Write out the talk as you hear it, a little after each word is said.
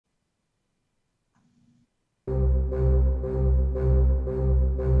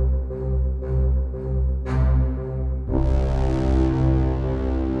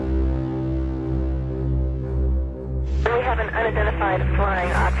unidentified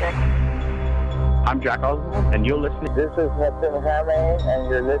flying object. I'm Jack Oswald, and you're listening. This is Hudson Hammond, and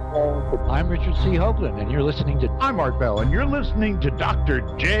you're listening to... I'm Richard C. Hoagland, and you're listening to... I'm Art Bell, and you're listening to Dr.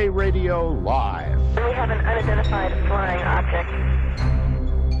 J Radio Live. We have an unidentified flying object.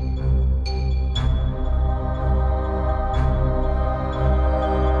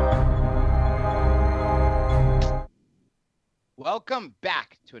 Welcome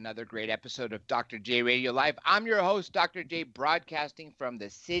back to another great episode of Dr. J Radio Live. I'm your host, Dr. J, broadcasting from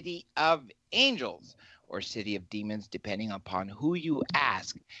the City of Angels, or City of Demons, depending upon who you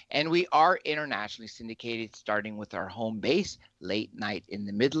ask. And we are internationally syndicated, starting with our home base, Late Night in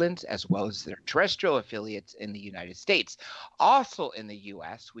the Midlands, as well as their terrestrial affiliates in the United States. Also in the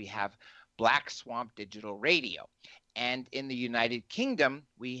U.S., we have Black Swamp Digital Radio. And in the United Kingdom,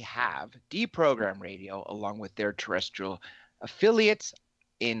 we have Deprogram Radio, along with their terrestrial affiliates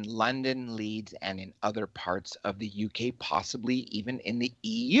in London, Leeds, and in other parts of the UK, possibly even in the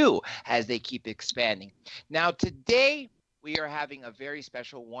EU, as they keep expanding. Now, today, we are having a very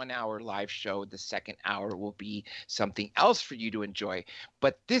special 1-hour live show. The second hour will be something else for you to enjoy.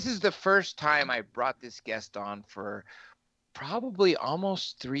 But this is the first time I brought this guest on for probably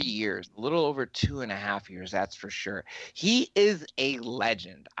almost 3 years, a little over 2.5 years, that's for sure. He is a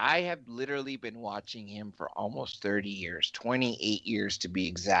legend. I have literally been watching him for almost 30 years, 28 years to be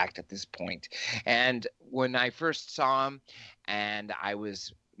exact at this point. And when I first saw him, and I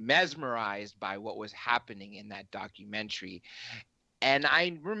was mesmerized by what was happening in that documentary, and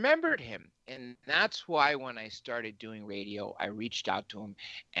I remembered him. And that's why when I started doing radio, I reached out to him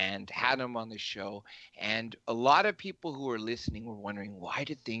and had him on the show. And a lot of people who were listening were wondering, why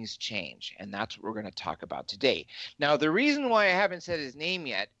did things change? And that's what we're going to talk about today. Now, the reason why I haven't said his name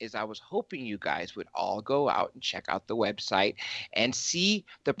yet is I was hoping you guys would all go out and check out the website and see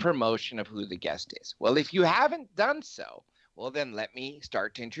the promotion of who the guest is. Well, if you haven't done so, well, then let me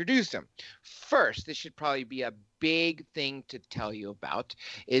start to introduce him. First, this should probably be a big thing to tell you about,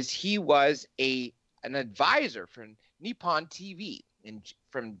 is he was an advisor for Nippon TV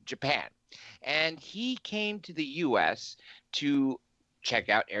from Japan. And he came to the U.S. to check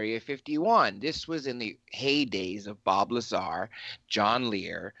out Area 51. This was in the heydays of Bob Lazar, John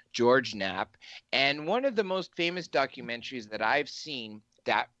Lear, George Knapp, and one of the most famous documentaries that I've seen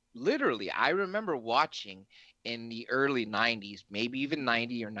that literally I remember watching in the early 90s, maybe even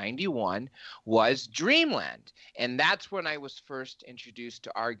 90 or 91, was Dreamland. And that's when I was first introduced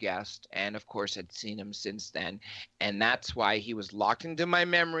to our guest, and of course had seen him since then. And that's why he was locked into my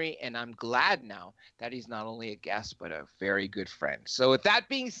memory, and I'm glad now that he's not only a guest, but a very good friend. So with that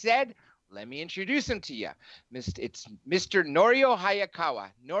being said, let me introduce him to you. It's Mr. Norio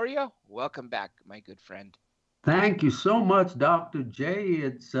Hayakawa. Norio, welcome back, my good friend. Thank you so much, Dr. J.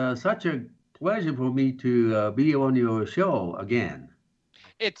 It's such a pleasure for me to be on your show again.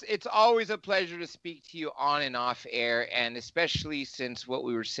 It's always a pleasure to speak to you on and off air, and especially since what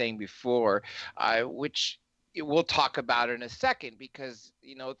we were saying before, which we'll talk about in a second, because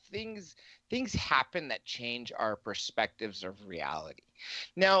you know things happen that change our perspectives of reality.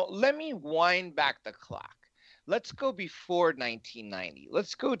 Now, let me wind back the clock. Let's go before 1990.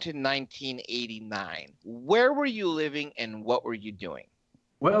 Let's go to 1989. Where were you living and what were you doing?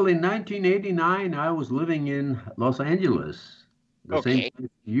 Well, in 1989, I was living in Los Angeles, the same place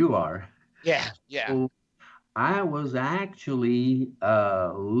you are. Yeah. So I was actually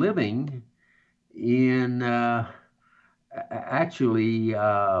living in, in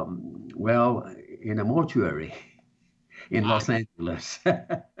a mortuary in Los Angeles.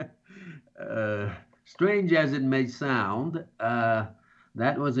 Strange as it may sound,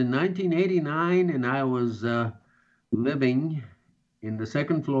 that was in 1989, and I was living in the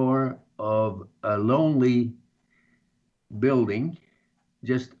second floor of a lonely building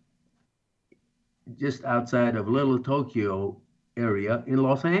just outside of Little Tokyo area in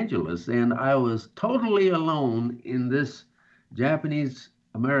Los Angeles. And I was totally alone in this Japanese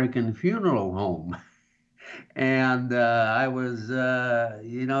American funeral home. And I was,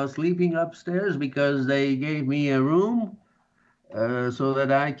 sleeping upstairs because they gave me a room so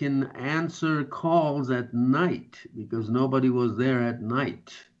that I can answer calls at night, because nobody was there at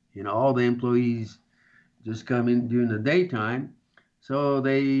night. You know, all the employees just come in during the daytime. So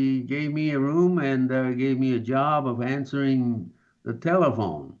they gave me a room and gave me a job of answering the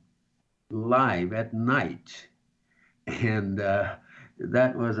telephone live at night. And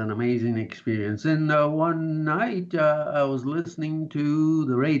that was an amazing experience. And one night I was listening to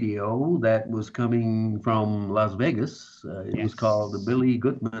the radio that was coming from Las Vegas. It was called the Billy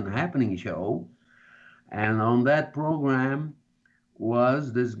Goodman Happening Show. And on that program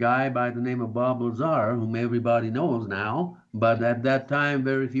was this guy by the name of Bob Lazar, whom everybody knows now. But at that time,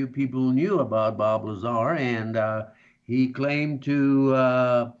 very few people knew about Bob Lazar, and he claimed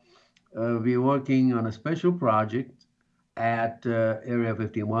to be working on a special project at Area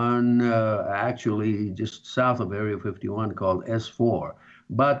 51, actually just south of Area 51, called S4.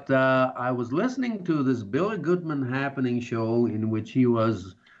 But I was listening to this Billy Goodman Happening show in which he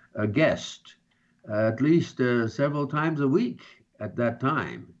was a guest at least several times a week at that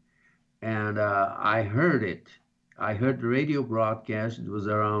time. And I heard it. I heard the radio broadcast. It was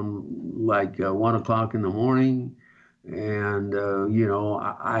around like 1 o'clock in the morning. And, you know,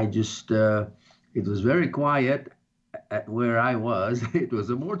 I just, it was very quiet at where I was. It was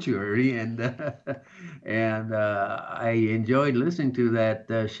a mortuary, and I enjoyed listening to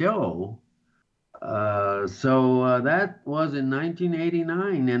that show. So that was in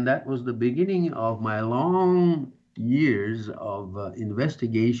 1989, and that was the beginning of my long years of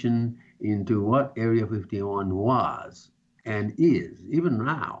investigation into what Area 51 was and is, even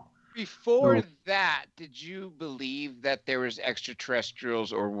now. Before that, did you believe that there was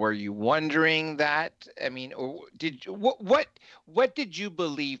extraterrestrials, or were you wondering that? I mean, or did you, what did you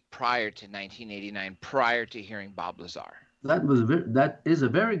believe prior to 1989, prior to hearing Bob Lazar? That is a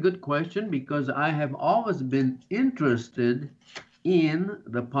very good question, because I have always been interested in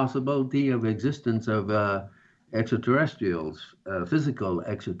the possibility of existence of extraterrestrials, physical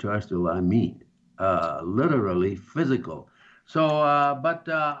extraterrestrial, I mean, literally physical. So, but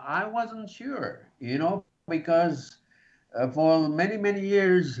I wasn't sure, you know, because for many, many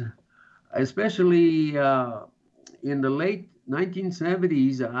years, especially in the late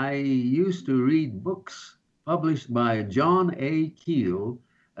 1970s, I used to read books published by John A. Keel,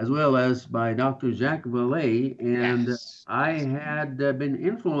 as well as by Dr. Jacques Vallée, and yes. I had been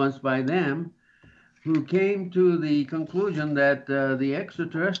influenced by them, who came to the conclusion that the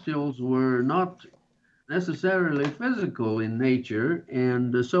extraterrestrials were not necessarily physical in nature,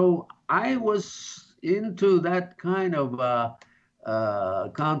 and so I was into that kind of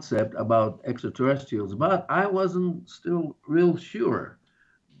concept about extraterrestrials, but I wasn't still real sure.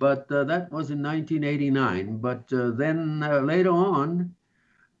 But that was in 1989. But then later on,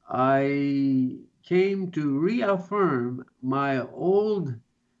 I came to reaffirm my old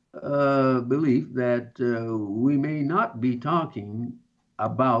belief that we may not be talking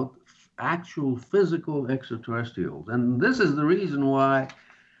about actual physical extraterrestrials. And this is the reason why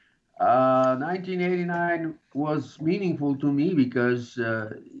 1989 was meaningful to me, because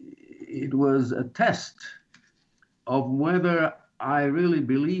it was a test of whether I really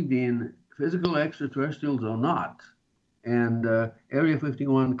believed in physical extraterrestrials or not. And Area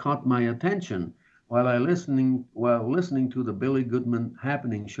 51 caught my attention while listening to the Billy Goodman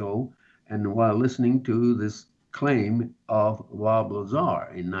Happening show, and while listening to this claim of Bob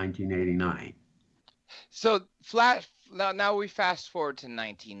Lazar in 1989. So now we fast forward to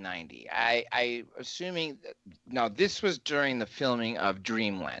 1990. I assuming now this was during the filming of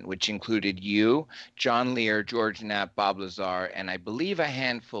Dreamland, which included you, John Lear, George Knapp, Bob Lazar, and I believe a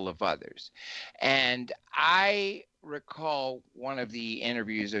handful of others. And I recall one of the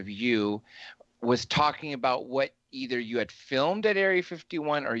interviews of you was talking about what either you had filmed at Area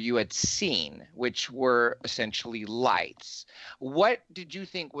 51 or you had seen, which were essentially lights. What did you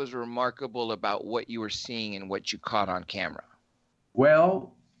think was remarkable about what you were seeing and what you caught on camera?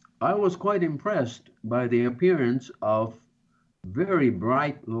 Well, I was quite impressed by the appearance of very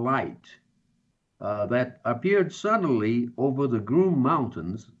bright light that appeared suddenly over the Groom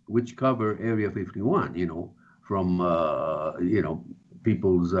Mountains, which cover Area 51, you know, from, you know,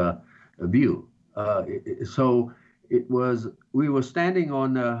 people's view. So we were standing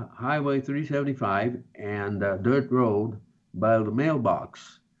on Highway 375 and dirt road by the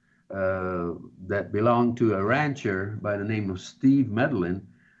mailbox that belonged to a rancher by the name of Steve Medlin,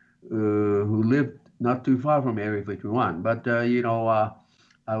 who lived not too far from Area 51. But, you know,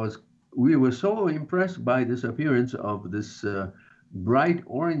 we were so impressed by this appearance of this bright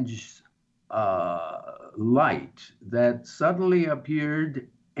orange light that suddenly appeared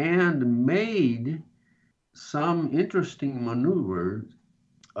and made some interesting maneuvers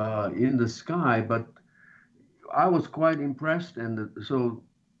in the sky, but I was quite impressed, and so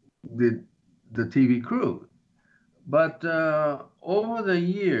did the TV crew. But over the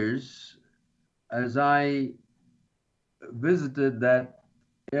years, as I visited that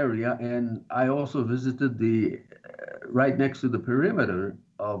area, and I also visited the right next to the perimeter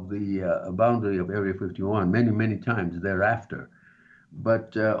of the boundary of Area 51 many, many times thereafter.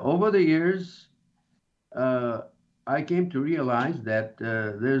 But over the years, I came to realize that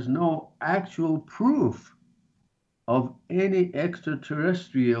there's no actual proof of any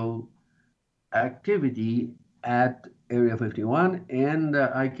extraterrestrial activity at Area 51, and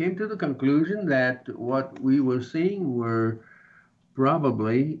I came to the conclusion that what we were seeing were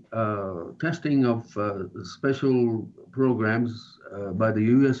probably testing of special programs by the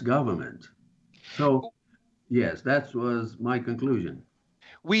U.S. government. So, yes, that was my conclusion.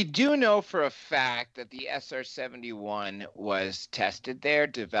 We do know for a fact that the SR-71 was tested there,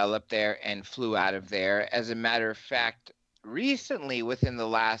 developed there, and flew out of there. As a matter of fact, recently, within the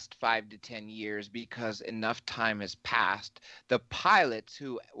last 5 to 10 years, because enough time has passed, the pilots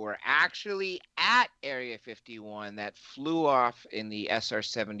who were actually at Area 51 that flew off in the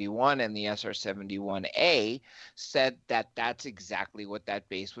SR-71 and the SR-71A said that that's exactly what that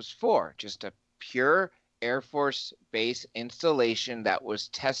base was for, just a pure Air Force Base installation that was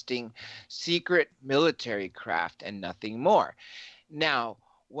testing secret military craft and nothing more. Now,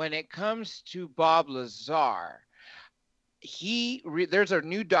 when it comes to Bob Lazar, there's a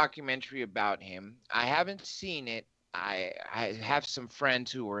new documentary about him. I haven't seen it. I have some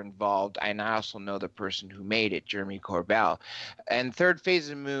friends who were involved, and I also know the person who made it, Jeremy Corbell. And Third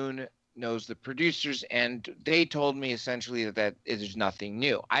Phase of Moon knows the producers, and they told me essentially that there's nothing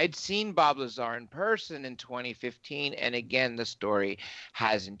new. I'd seen Bob Lazar in person in 2015, and again, the story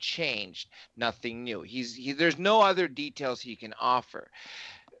hasn't changed. Nothing new. There's no other details he can offer.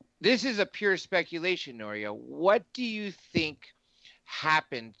 This is a pure speculation, Norio. What do you think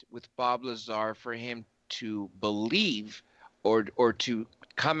happened with Bob Lazar for him to believe or to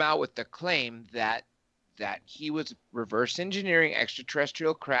come out with the claim that he was reverse engineering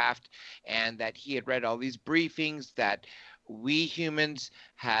extraterrestrial craft and that he had read all these briefings that we humans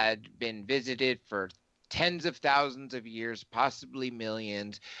had been visited for tens of thousands of years, possibly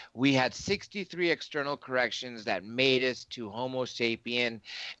millions. We had 63 external corrections that made us to Homo sapien.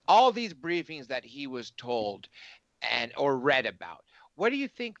 All these briefings that he was told or read about. What do you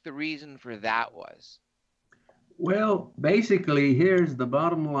think the reason for that was? Well, basically, here's the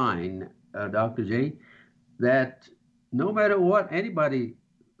bottom line, Dr. J, that no matter what anybody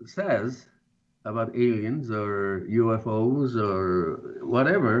says about aliens or UFOs or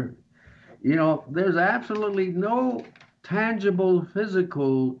whatever, there's absolutely no tangible,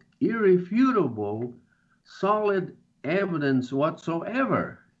 physical, irrefutable, solid evidence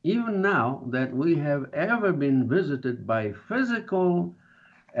whatsoever, even now, that we have ever been visited by physical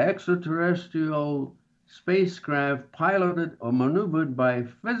extraterrestrial spacecraft piloted or maneuvered by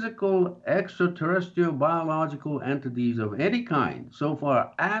physical extraterrestrial biological entities of any kind. So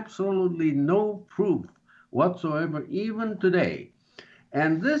far, absolutely no proof whatsoever, even today.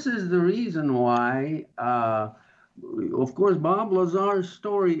 And this is the reason why, of course, Bob Lazar's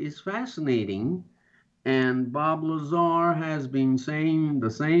story is fascinating. And Bob Lazar has been saying the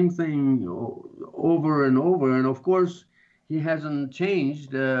same thing over and over. And of course, he hasn't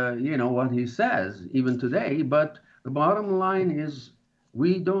changed, what he says even today. But the bottom line is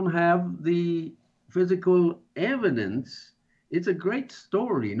we don't have the physical evidence. It's a great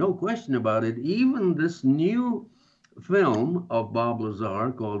story, no question about it. Even this new film of Bob Lazar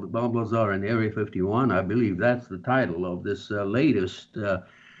called Bob Lazar and Area 51, I believe that's the title of this latest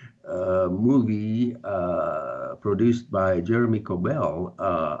movie produced by Jeremy Corbell.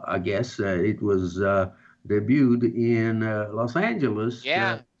 I guess it was debuted in Los Angeles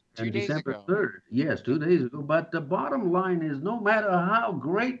on December 3rd. Yes, 2 days ago. But the bottom line is no matter how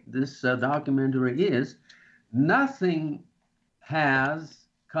great this documentary is, nothing has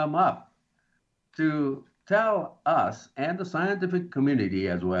come up to tell us and the scientific community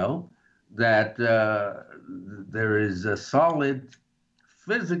as well that there is a solid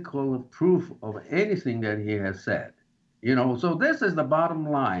physical proof of anything that he has said. So this is the bottom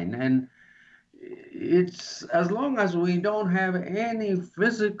line. And it's as long as we don't have any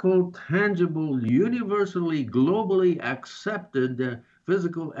physical, tangible, universally, globally accepted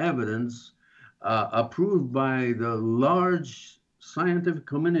physical evidence approved by the large scientific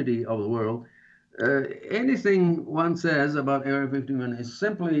community of the world, anything one says about Area 51 is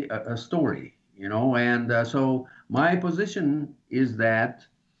simply a story, and so my position is that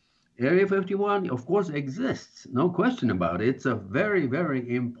Area 51, of course, exists, no question about it. It's a very,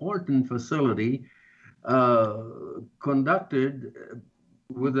 very important facility conducted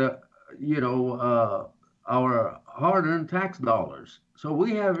with our hard-earned tax dollars. So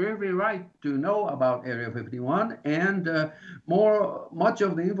we have every right to know about Area 51, and much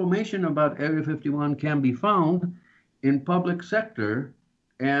of the information about Area 51 can be found in public sector,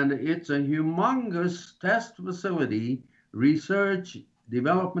 and it's a humongous test facility, research,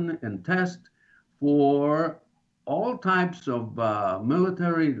 development, and test for all types of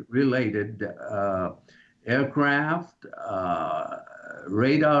military-related aircraft,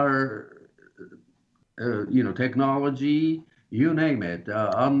 radar, technology, you name it,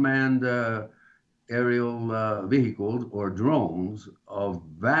 unmanned aerial vehicles or drones of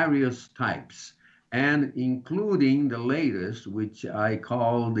various types, and including the latest, which I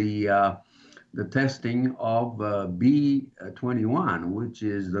call the testing of B-21, which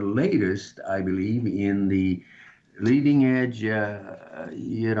is the latest, I believe, in the leading edge,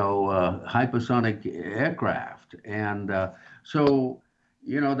 hypersonic aircraft. And so,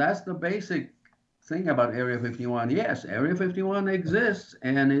 that's the basic thing about Area 51. Yes, Area 51 exists,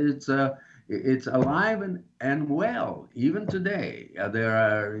 and it's alive and well even today. There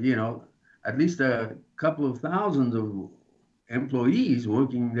are, at least a couple of thousands of employees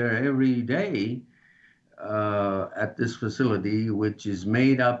working there every day at this facility, which is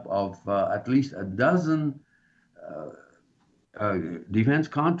made up of at least a dozen defense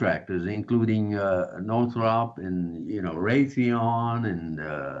contractors, including Northrop and Raytheon and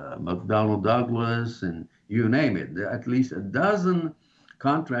McDonnell Douglas and you name it. At least a dozen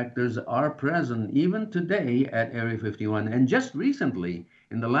contractors are present even today at Area 51. And just recently,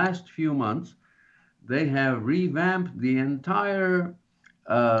 in the last few months, they have revamped the entire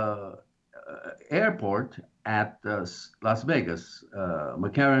airport at Las Vegas,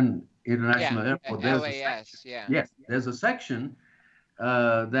 McCarran International Airport. LAS, Yes, there's a section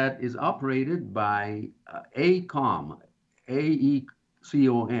that is operated by AECOM, AECOM,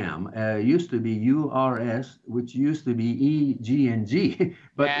 used to be URS, which used to be EG&G.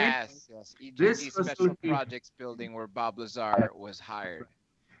 But yes, EG&G Special Projects Building, where Bob Lazar was hired.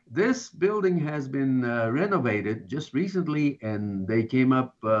 This building has been renovated just recently, and they came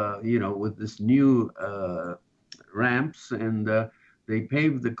up, with this new ramps, and they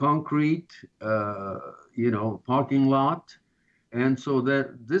paved the concrete, parking lot. And so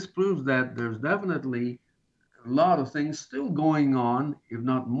that this proves that there's definitely a lot of things still going on, if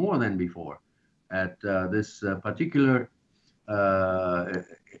not more than before, at this particular part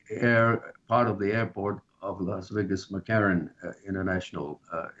of the airport of Las Vegas McCarran International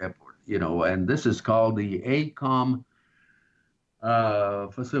Airport. And this is called the AECOM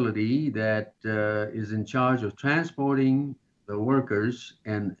facility that is in charge of transporting the workers,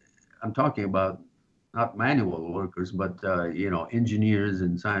 and I'm talking about not manual workers, but engineers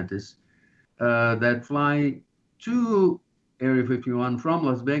and scientists that fly to Area 51 from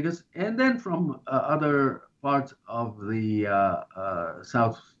Las Vegas and then from other parts of the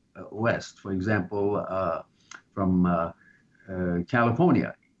Southwest, for example, from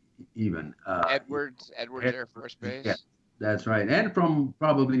California, even. Edwards Air Force Base. Yeah, that's right, and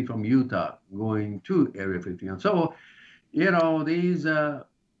probably from Utah going to Area 51. So, these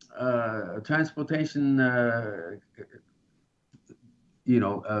transportation,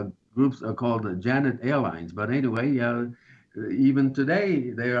 groups are called Janet Airlines. But anyway, even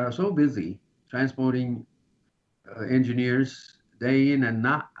today, they are so busy transporting engineers day in and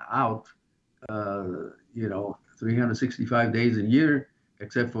not out, 365 days a year,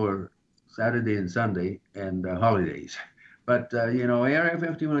 except for Saturday and Sunday and holidays. But, Area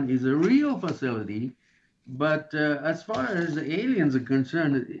 51 is a real facility. But as far as the aliens are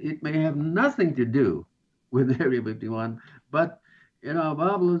concerned, it may have nothing to do with Area 51. But,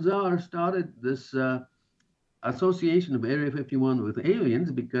 Bob Lazar started this association of Area 51 with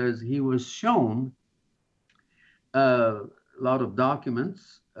aliens because he was shown a lot of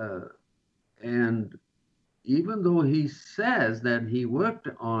documents. And even though he says that he worked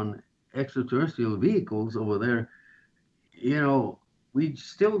on extraterrestrial vehicles over there, we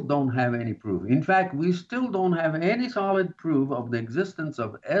still don't have any proof. In fact, we still don't have any solid proof of the existence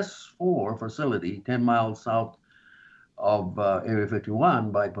of S4 facility 10 miles south of Area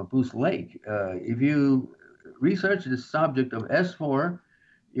 51 by Papoose Lake. If you research the subject of S4,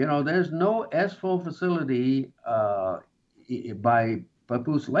 there's no S4 facility by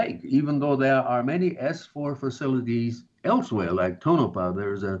Papoose Lake, even though there are many S4 facilities elsewhere, like Tonopah.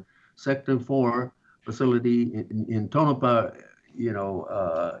 There's a Sector 4 facility in Tonopah,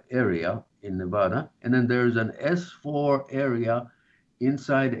 area in Nevada. And then there's an S4 area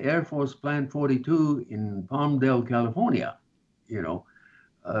inside Air Force Plant 42 in Palmdale, California,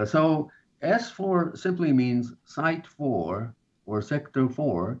 So S4 simply means Site 4 or Sector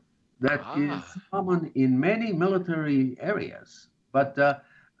 4. That is common in many military areas. But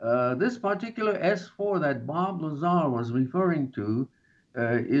this particular S4 that Bob Lazar was referring to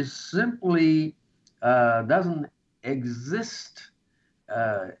is simply doesn't exist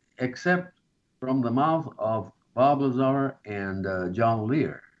except from the mouth of Bob Lazar and John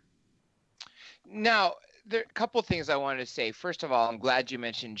Lear. Now, there are a couple things I wanted to say. First of all, I'm glad you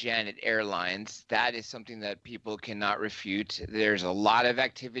mentioned Janet Airlines. That is something that people cannot refute. There's a lot of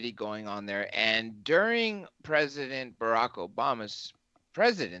activity going on there. And during President Barack Obama's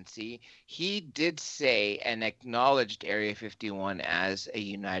presidency, he did say and acknowledged Area 51 as a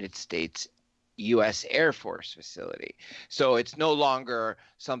United States U.S. Air Force facility. So it's no longer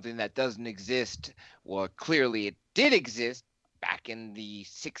something that doesn't exist. Well, clearly it did exist back in the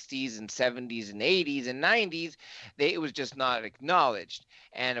 60s and 70s and 80s and 90s. It was just not acknowledged.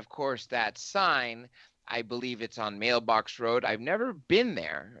 And of course, that sign, I believe it's on Mailbox Road. I've never been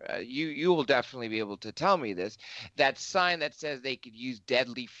there. You will definitely be able to tell me this. That sign that says they could use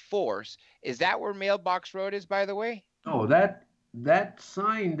deadly force, is that where Mailbox Road is, by the way? Oh, that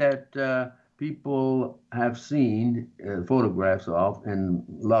sign that people have seen photographs of, and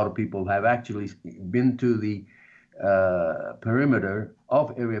a lot of people have actually been to the perimeter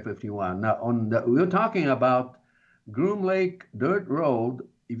of Area 51. Now, we're talking about Groom Lake Dirt Road.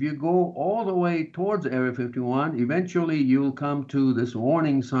 If you go all the way towards Area 51, eventually you'll come to this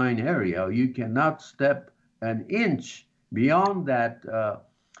warning sign area. You cannot step an inch beyond that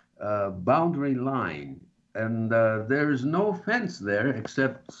boundary line. And there's no fence there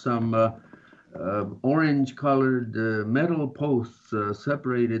except some orange-colored metal posts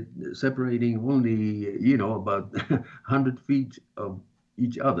separating only, about 100 feet of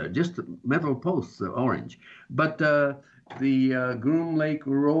each other. Just metal posts, orange. But the Groom Lake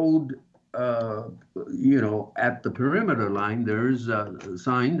Road, at the perimeter line, there's a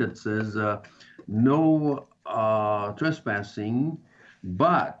sign that says no trespassing,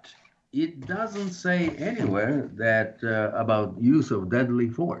 but it doesn't say anywhere that about use of deadly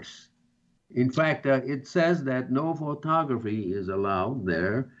force. In fact, it says that no photography is allowed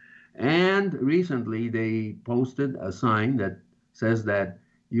there. And recently they posted a sign that says that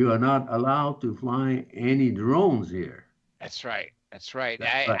you are not allowed to fly any drones here. That's right. That's right.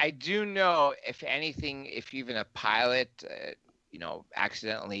 That's right. I do know, if anything, if even a pilot,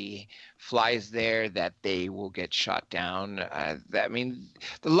 accidentally flies there, that they will get shot down. A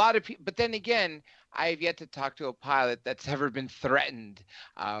lot of people, but then again, I've yet to talk to a pilot that's ever been threatened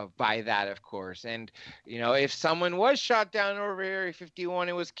by that, of course. And, if someone was shot down over Area 51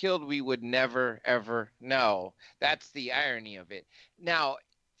 and was killed, we would never, ever know. That's the irony of it. Now,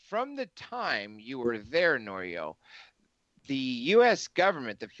 from the time you were there, Norio, the U.S.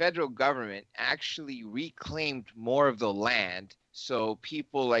 government, the federal government, actually reclaimed more of the land. So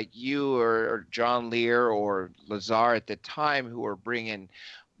people like you or John Lear or Lazar at the time, who were bringing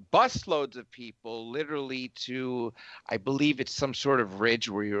busloads of people literally to, I believe it's some sort of ridge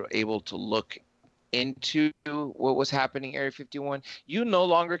where you're able to look into what was happening Area 51, you no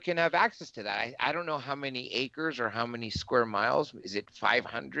longer can have access to that. I don't know how many acres or how many square miles. Is it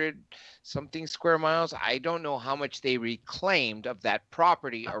 500 something square miles? I don't know how much they reclaimed of that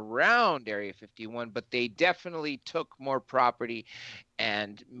property around Area 51, but they definitely took more property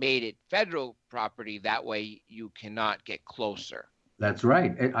and made it federal property. That way you cannot get closer. That's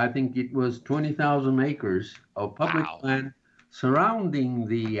right. I think it was 20,000 acres of public land surrounding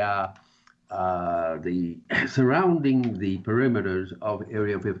the perimeters of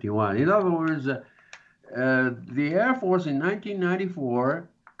Area 51. In other words, the Air Force in 1994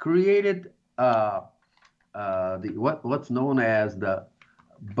 created what's known as the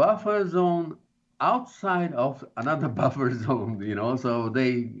buffer zone outside of another buffer zone. So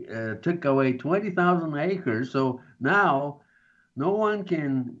they took away 20,000 acres. So now no one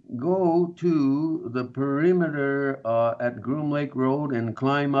can go to the perimeter at Groom Lake Road and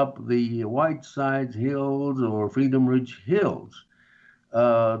climb up the Whitesides Hills or Freedom Ridge Hills.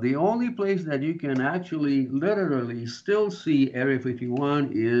 The only place that you can actually literally still see Area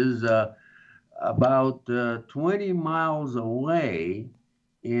 51 is about 20 miles away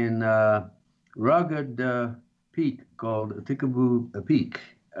in rugged peak called Tickaboo Peak.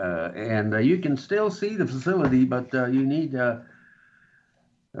 And you can still see the facility, but you need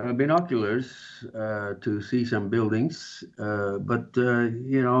binoculars to see some buildings, but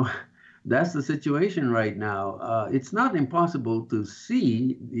that's the situation right now. It's not impossible to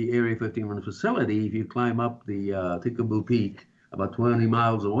see the Area 51 facility if you climb up the Tickaboo Peak about 20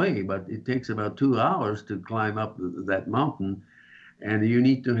 miles away, but it takes about 2 hours to climb up that mountain, and you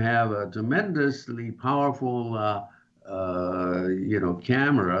need to have a tremendously powerful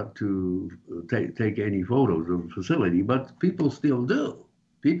camera to take any photos of the facility, but people still do.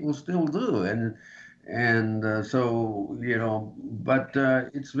 And so, but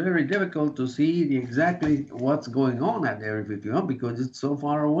it's very difficult to see exactly what's going on at Area 51 because it's so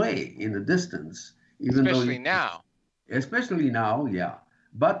far away in the distance. Especially now, yeah.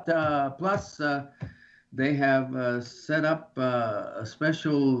 But plus, they have set up a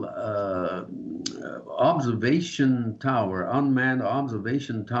special observation tower, unmanned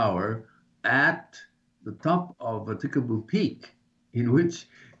observation tower at the top of Tikaboo Peak, in which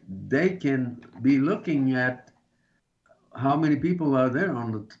they can be looking at how many people are there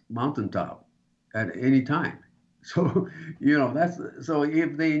on the mountaintop at any time. So, that's so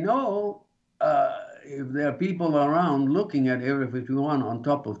if they know if there are people around looking at Area 51 on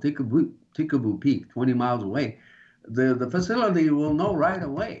top of Tikaboo Peak, 20 miles away, the facility will know right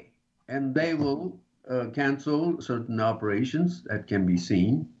away, and they will cancel certain operations that can be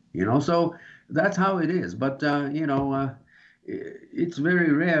seen. So that's how it is. But it's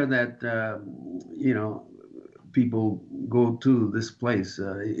very rare that people go to this place.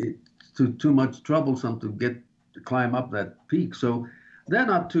 It's too much troublesome to climb up that peak. So they're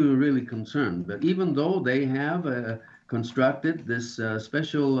not too really concerned. But even though they have constructed this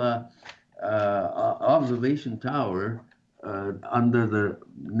special observation tower under the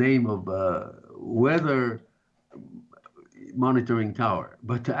name of weather monitoring tower,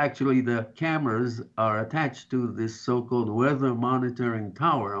 but actually the cameras are attached to this so-called weather monitoring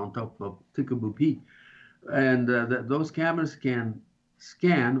tower on top of Tikaboo Peak. And those cameras can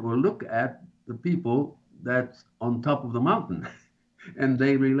scan or look at the people that's on top of the mountain. And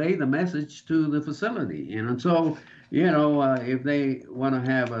they relay the message to the facility. And so, if they want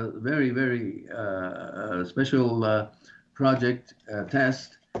to have a very, very special project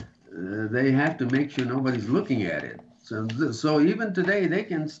test, they have to make sure nobody's looking at it. So even today, they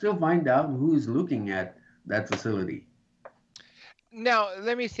can still find out who's looking at that facility. Now,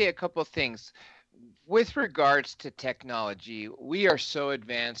 let me say a couple of things. With regards to technology, we are so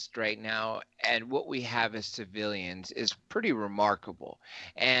advanced right now, and what we have as civilians is pretty remarkable.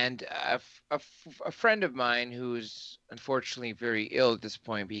 And a friend of mine who's unfortunately very ill at this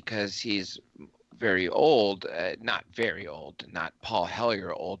point because he's very old, not very old, not Paul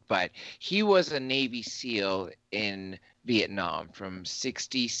Hellyer old, but he was a Navy SEAL in Vietnam from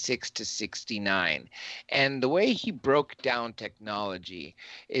 66 to 69. And the way he broke down technology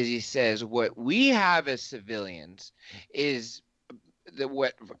is he says what we have as civilians is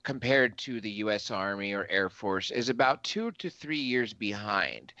what compared to the U.S. Army or Air Force is about 2 to 3 years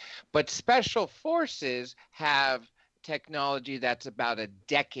behind. But special forces have technology that's about a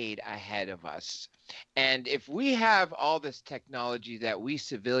decade ahead of us. And if we have all this technology that we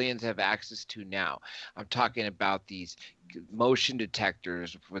civilians have access to now, I'm talking about these motion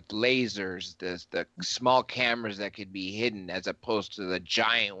detectors with lasers, the small cameras that could be hidden as opposed to the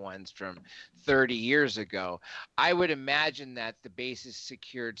giant ones from 30 years ago, I would imagine that the base is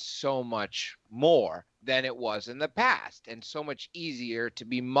secured so much more than it was in the past and so much easier to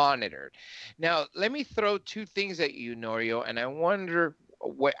be monitored. Now, let me throw two things at you, Norio, and I wanted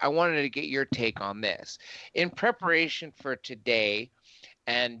to get your take on this. In preparation for today,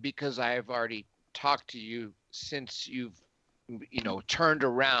 and because I've already talked to you since you've turned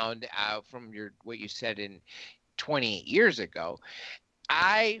around from what you said in 28 years ago,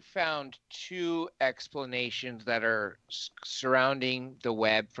 I found two explanations that are surrounding the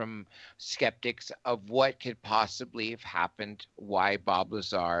web from skeptics of what could possibly have happened, why Bob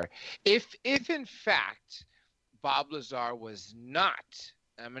Lazar, if in fact Bob Lazar was not,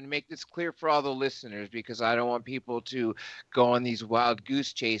 I'm going to make this clear for all the listeners because I don't want people to go on these wild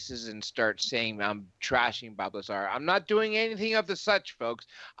goose chases and start saying I'm trashing Bob Lazar. I'm not doing anything of the such, folks.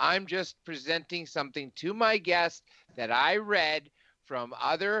 I'm just presenting something to my guest that I read from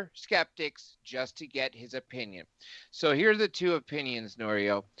other skeptics just to get his opinion. So here are the two opinions,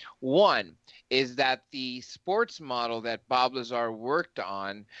 Norio. One is that the sports model that Bob Lazar worked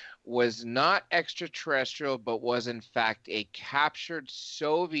on was not extraterrestrial, but was in fact a captured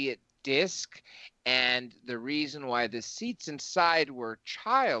Soviet disc. And the reason why the seats inside were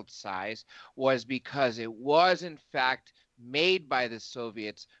child size was because it was in fact made by the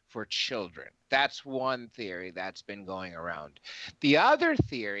Soviets for children. That's one theory that's been going around. The other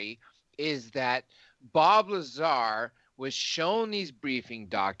theory is that Bob Lazar was shown these briefing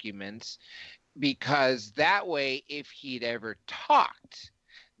documents because that way, if he'd ever talked,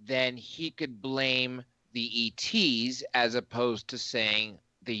 then he could blame the ETs as opposed to saying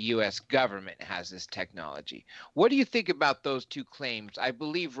the U.S. government has this technology. What do you think about those two claims? I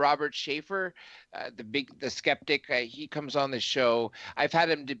believe Robert Schaefer, the skeptic, he comes on the show. I've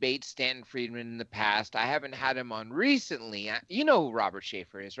had him debate Stanton Friedman in the past. I haven't had him on recently. You know who Robert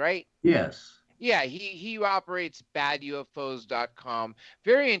Schaefer is, right? Yes. Yeah, he operates badufos.com.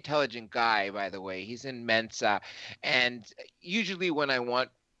 Very intelligent guy, by the way. He's in Mensa. And usually when I want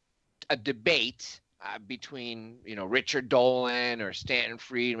a debate, between, Richard Dolan or Stanton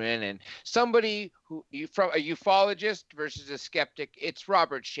Friedman and somebody from a ufologist versus a skeptic. It's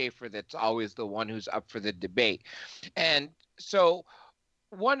Robert Schaefer that's always the one who's up for the debate. And so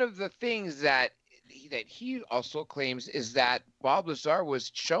one of the things that he also claims is that Bob Lazar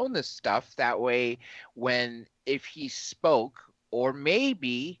was shown this stuff that way if he spoke, or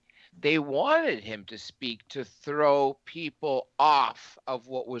maybe they wanted him to speak to throw people off of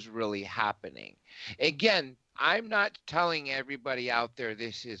what was really happening. Again, I'm not telling everybody out there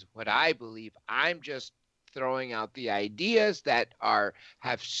this is what I believe. I'm just throwing out the ideas that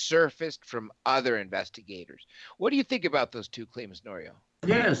have surfaced from other investigators. What do you think about those two claims, Norio?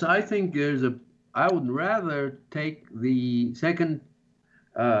 Yes, I think I would rather take the second,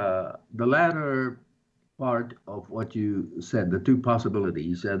 the latter part of what you said, the two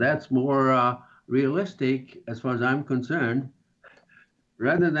possibilities. That's more realistic as far as I'm concerned,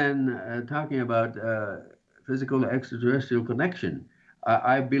 rather than talking about physical extraterrestrial connection.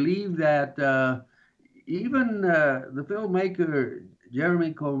 I believe that even the filmmaker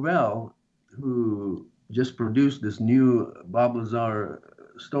Jeremy Corbell, who just produced this new Bob Lazar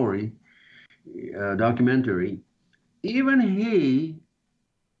story, documentary, even he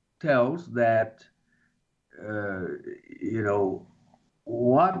tells that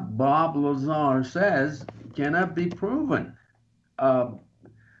what Bob Lazar says cannot be proven.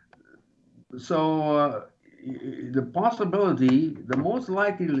 So the possibility, the most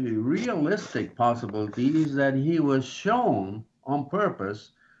likely realistic possibility, is that he was shown on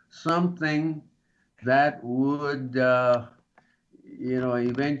purpose something that would,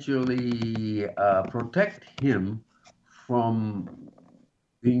 eventually protect him from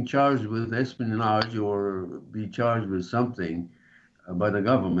being charged with espionage or be charged with something by the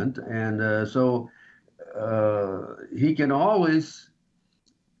government. And so he can always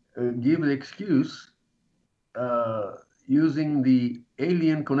give the excuse using the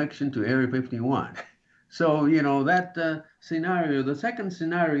alien connection to Area 51. So, that scenario, the second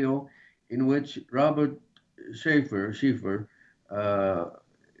scenario in which Robert Schaefer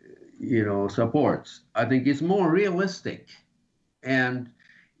supports, I think is more realistic. And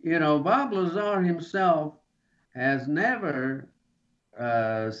Bob Lazar himself has never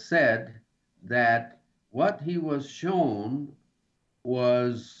said that what he was shown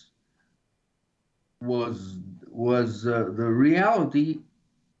was the reality,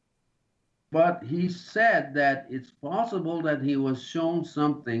 but he said that it's possible that he was shown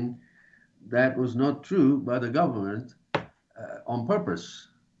something that was not true by the government on purpose.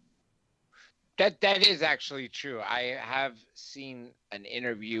 That is actually true. I have seen an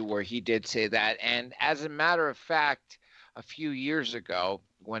interview where he did say that. And as a matter of fact, a few years ago,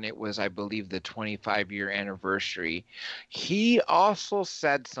 when it was, I believe, the 25-year anniversary, he also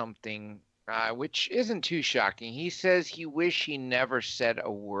said something which isn't too shocking. He says he wished he never said a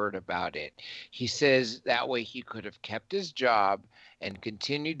word about it. He says that way he could have kept his job and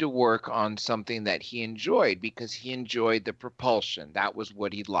continued to work on something that he enjoyed, because he enjoyed the propulsion. That was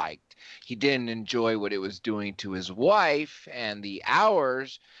what he liked. He didn't enjoy what it was doing to his wife and the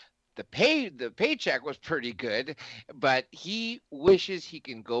hours. The paycheck was pretty good, but he wishes he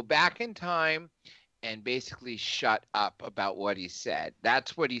can go back in time and basically shut up about what he said.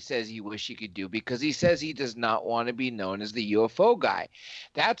 That's what he says he wish he could do, because he says he does not want to be known as the UFO guy.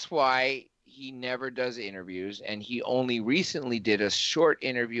 That's why he never does interviews, and he only recently did a short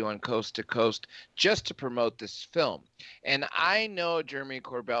interview on Coast to Coast just to promote this film. And I know Jeremy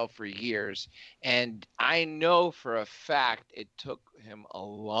Corbell for years, and I know for a fact it took him a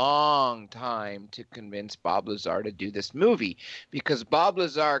long time to convince Bob Lazar to do this movie, because Bob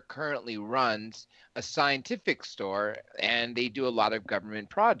Lazar currently runs a scientific store, and they do a lot of government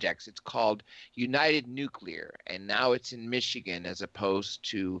projects. It's called United Nuclear, and now it's in Michigan as opposed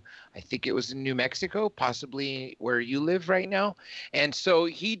to, I think it was in New Mexico, possibly where you live right now. And so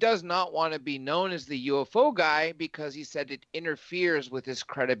he does not want to be known as the UFO guy, because he said it interferes with his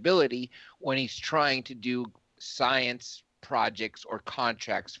credibility when he's trying to do science projects or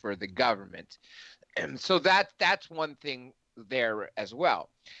contracts for the government. And so that's one thing there as well.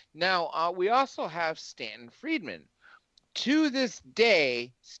 Now, we also have Stanton Friedman. To this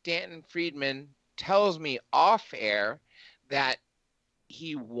day, Stanton Friedman tells me off air that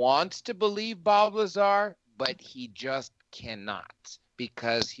he wants to believe Bob Lazar, but he just cannot,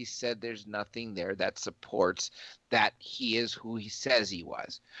 because he said there's nothing there that supports that he is who he says he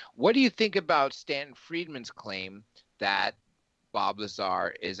was. What do you think about Stanton Friedman's claim that Bob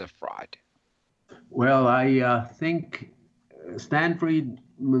Lazar is a fraud? Well, I think Stan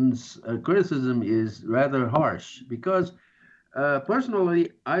Friedman's criticism is rather harsh, because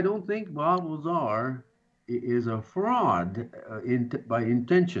Personally, I don't think Bob Lazar is a fraud by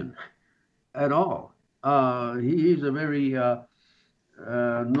intention at all. He's a very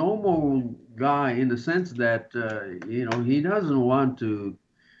normal guy in the sense that he doesn't want to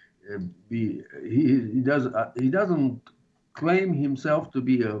be he doesn't claim himself to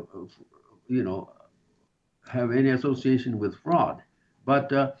be a you know have any association with fraud,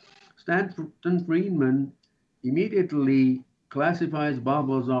 but Stanton Friedman immediately classifies Bob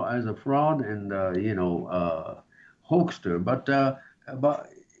Lazar as a fraud and hoaxer. But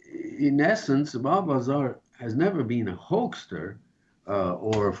in essence, Bob Lazar has never been a hoaxer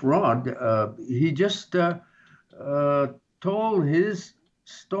or a fraud. He just told his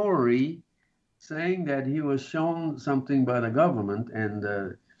story, saying that he was shown something by the government, and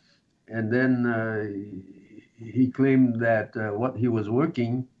then he claimed that what he was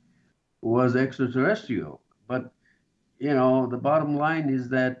working was extraterrestrial. But the bottom line is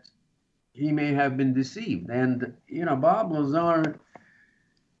that he may have been deceived, and Bob Lazar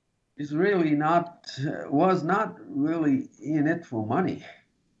is really not was not really in it for money,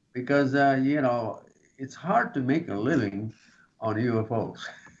 because it's hard to make a living on UFOs.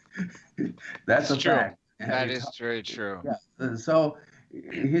 That's a true. fact. That is very true. Yeah. So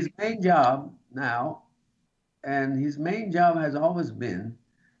his main job now, and his main job has always been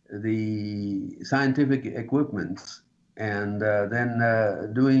the scientific equipments, and then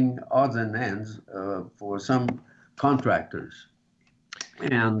doing odds and ends for some contractors,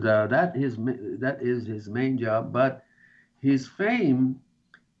 and that is his main job. But his fame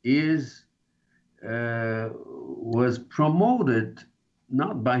was promoted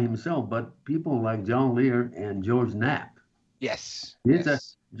not by himself, but people like John Lear and George Knapp. Yes.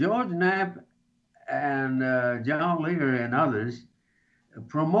 George Knapp and John Lear and others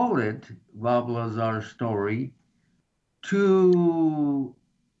promoted Bob Lazar's story to,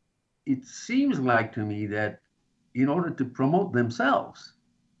 it seems like to me, that in order to promote themselves,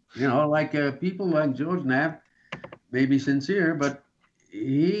 like people like George Knapp may be sincere, but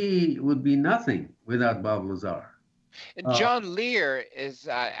he would be nothing without Bob Lazar. John Lear is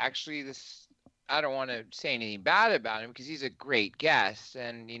actually this. I don't want to say anything bad about him because he's a great guest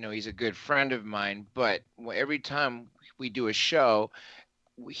and he's a good friend of mine. But every time we do a show,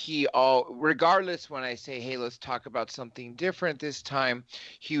 regardless when I say, hey, let's talk about something different this time,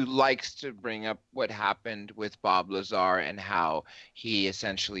 he likes to bring up what happened with Bob Lazar and how he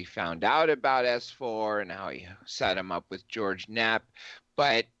essentially found out about S4 and how he set him up with George Knapp.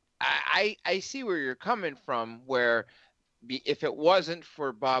 But I see where you're coming from, where if it wasn't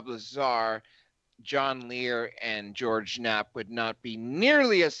for Bob Lazar, John Lear and George Knapp would not be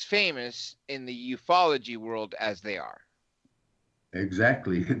nearly as famous in the ufology world as they are.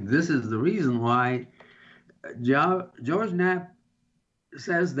 Exactly. This is the reason why George Knapp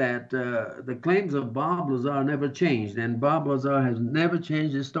says that the claims of Bob Lazar never changed, and Bob Lazar has never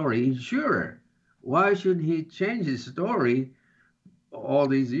changed his story. Sure, why should he change his story all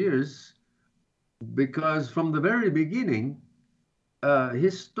these years? Because from the very beginning,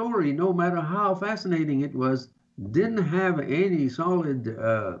 his story, no matter how fascinating it was, didn't have any solid,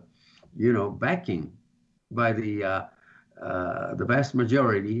 backing by the vast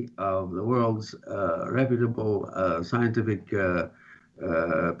majority of the world's reputable scientific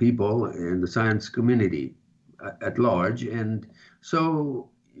people in the science community at large. And so,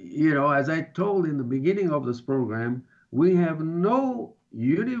 as I told in the beginning of this program, we have no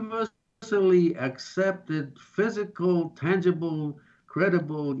universally accepted physical, tangible,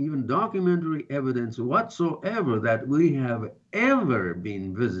 credible, even documentary evidence whatsoever that we have ever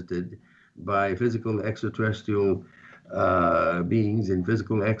been visited by physical extraterrestrial beings in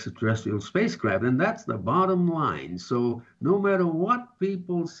physical extraterrestrial spacecraft. And that's the bottom line. So no matter what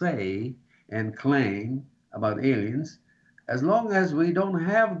people say and claim about aliens, as long as we don't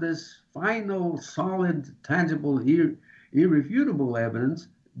have this final, solid, tangible, irrefutable evidence,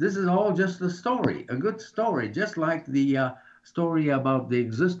 this is all just a story, a good story, just like the story about the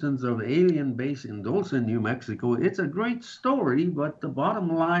existence of the alien base in Dulce, New Mexico. It's a great story, but the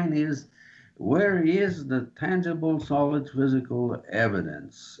bottom line is, where is the tangible, solid, physical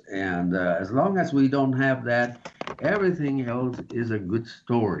evidence? And as long as we don't have that, everything else is a good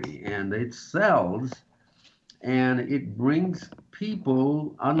story, and it sells, and it brings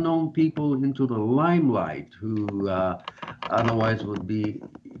people, unknown people, into the limelight who otherwise would be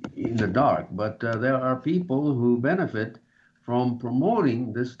in the dark. But there are people who benefit from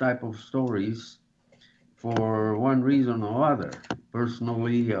promoting this type of stories for one reason or other,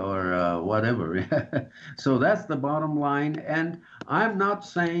 personally or whatever. So that's the bottom line. And I'm not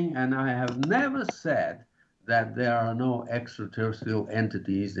saying, and I have never said, that there are no extraterrestrial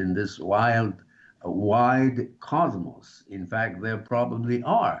entities in this wide cosmos. In fact, there probably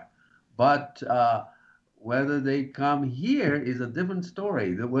are. But whether they come here is a different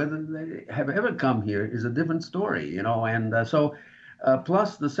story. Whether they have ever come here is a different story, you know. And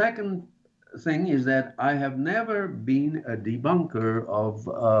plus the second thing is that I have never been a debunker of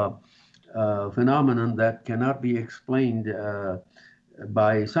phenomenon that cannot be explained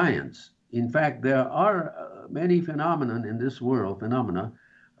by science. In fact, there are many phenomena in this world,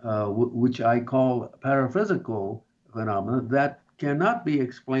 which I call paraphysical phenomena, that cannot be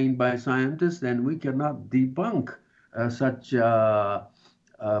explained by scientists, and we cannot debunk such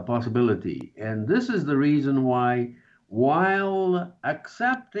possibility. And this is the reason why, while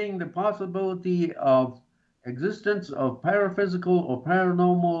accepting the possibility of existence of paraphysical or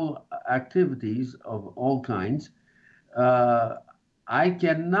paranormal activities of all kinds, I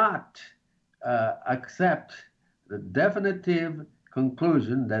cannot accept the definitive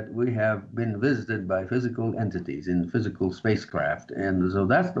conclusion that we have been visited by physical entities in physical spacecraft. And so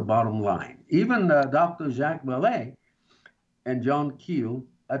that's the bottom line. Even Dr. Jacques Vallée and John Keel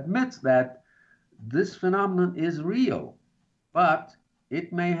admits that this phenomenon is real, but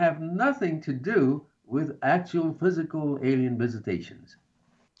it may have nothing to do with actual physical alien visitations.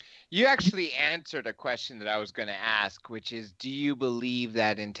 You actually answered a question that I was going to ask, which is, do you believe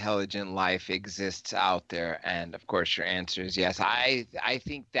that intelligent life exists out there? And of course, your answer is yes. I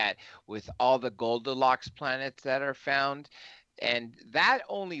think that with all the Goldilocks planets that are found, and that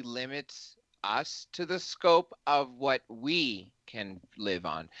only limits us to the scope of what we can live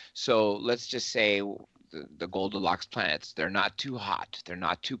on. So let's just say the Goldilocks planets, they're not too hot, they're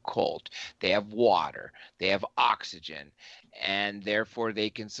not too cold, they have water, they have oxygen, and therefore they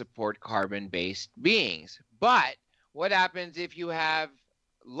can support carbon-based beings. But what happens if you have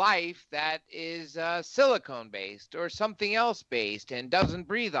life that is silicone-based or something else based and doesn't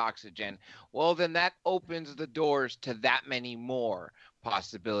breathe oxygen? Well, then that opens the doors to that many more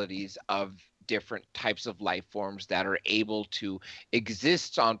possibilities of different types of life forms that are able to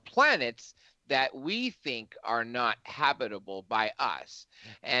exist on planets that we think are not habitable by us.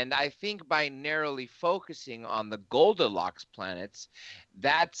 And I think by narrowly focusing on the Goldilocks planets,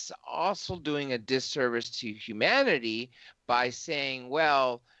 that's also doing a disservice to humanity by saying,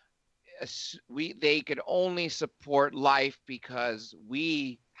 well, they could only support life because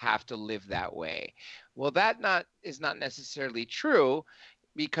we have to live that way. Well, that is not necessarily true,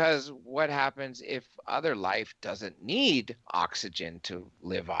 because what happens if other life doesn't need oxygen to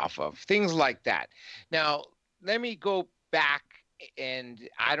live off of? Things like that. Now, let me go back, and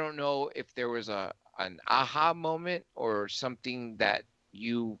I don't know if there was an aha moment or something that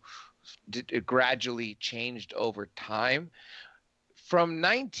you gradually changed over time. From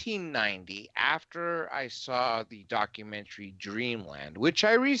 1990, after I saw the documentary Dreamland, which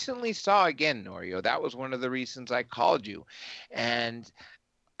I recently saw again, Norio, that was one of the reasons I called you. And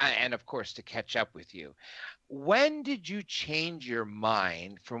of course, to catch up with you. When did you change your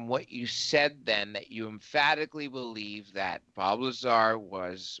mind from what you said then, that you emphatically believed that Bob Lazar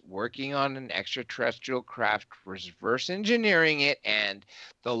was working on an extraterrestrial craft, reverse engineering it, and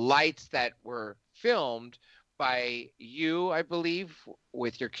the lights that were filmed by you, I believe,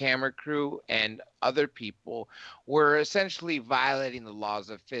 with your camera crew and other people, were essentially violating the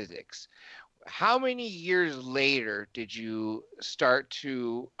laws of physics? How many years later did you start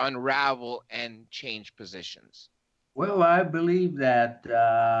to unravel and change positions? Well, I believe that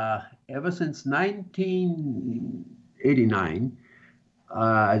ever since 1989,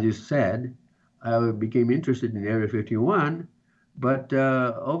 as you said, I became interested in Area 51. But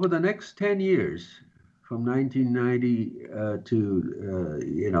over the next 10 years, from 1990 to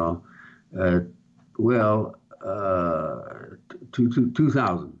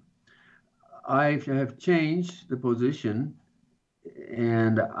 2000, I have changed the position,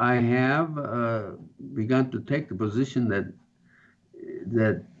 and I have begun to take the position that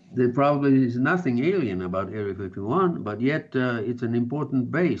there probably is nothing alien about Area 51, but yet it's an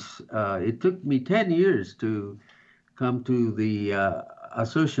important base. It took me 10 years to come to the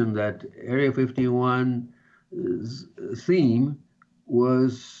assertion that Area 51's theme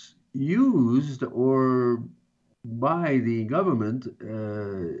was used or by the government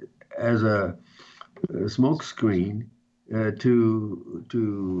as a smokescreen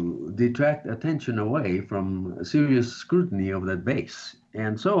to detract attention away from serious scrutiny of that base.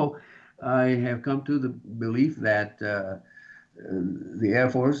 And so I have come to the belief that the Air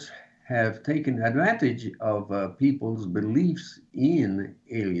Force have taken advantage of people's beliefs in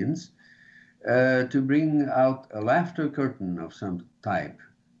aliens to bring out a laughter curtain of some type,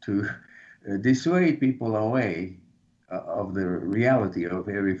 to dissuade people away of the reality of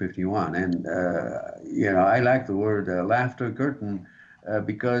Area 51. And, I like the word laughter curtain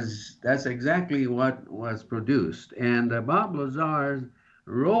because that's exactly what was produced. And Bob Lazar's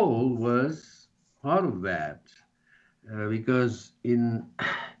role was part of that because in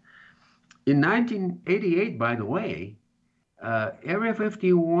 1988, by the way, Area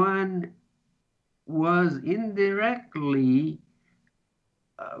 51 was indirectly,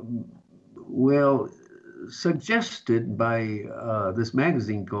 suggested by this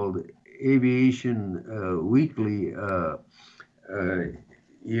magazine called Aviation Weekly,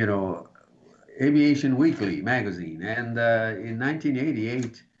 Aviation Weekly magazine. And in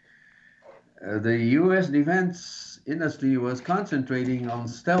 1988, the U.S. defense industry was concentrating on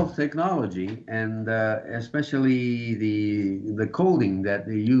stealth technology and especially the coding that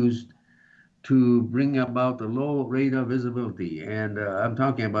they used to bring about a low radar visibility. And I'm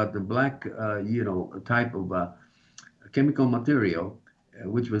talking about the black, type of chemical material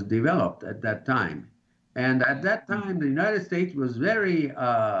which was developed at that time. And at that time, the United States was very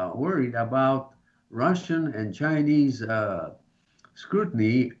worried about Russian and Chinese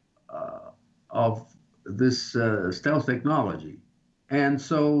scrutiny of this stealth technology. And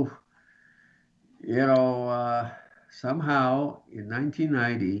so, somehow in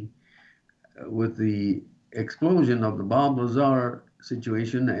 1990, with the explosion of the Bob Lazar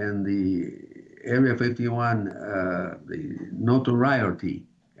situation and the Area 51, the notoriety,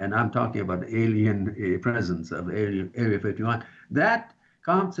 and I'm talking about alien presence of Area 51, that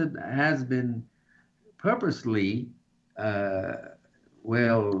concept has been purposely,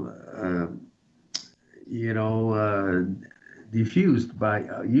 diffused by,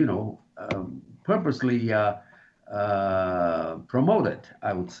 purposely promoted,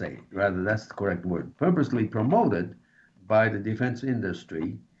 I would say, rather that's the correct word, purposely promoted by the defense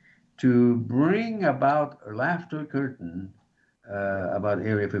industry to bring about a laughter curtain about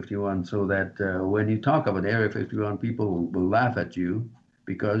Area 51 so that when you talk about Area 51, people will laugh at you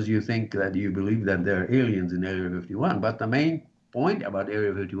because you think that you believe that there are aliens in Area 51. But the main point about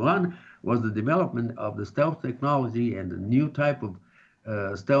Area 51 was the development of the stealth technology and the new type of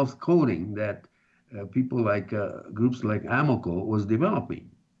stealth coding that people like groups like Amoco was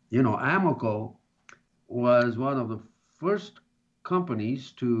developing. Amoco was one of the first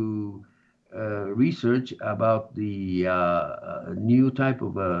companies to research about the new type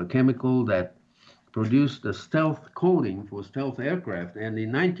of chemical that produced the stealth coding for stealth aircraft. And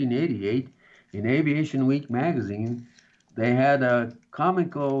in 1988, in Aviation Week magazine, they had a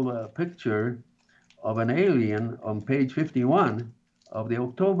comical picture of an alien on page 51 of the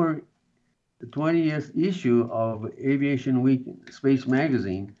October 20th issue of Aviation Week Space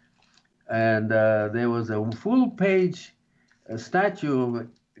magazine. And there was a full-page statue of a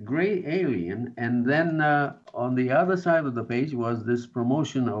gray alien, and then on the other side of the page was this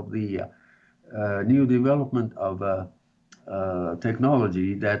promotion of the new development of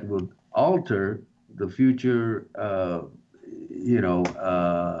technology that would alter the future,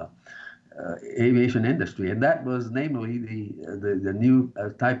 aviation industry, and that was namely the new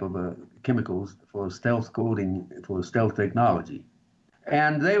type of chemicals for stealth coding, for stealth technology.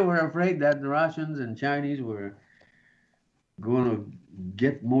 And they were afraid that the Russians and Chinese were going to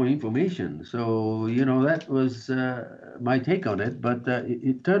get more information. So, that was my take on it, but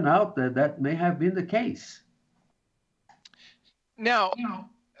it turned out that that may have been the case. Now,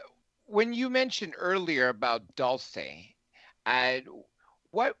 when you mentioned earlier about Dulce,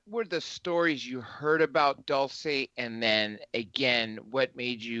 what were the stories you heard about Dulce, and then again, what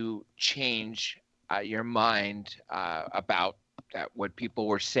made you change your mind about what people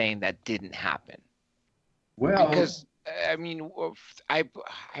were saying that didn't happen? Well, because I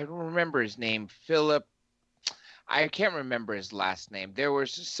don't remember his name, Philip. I can't remember his last name. There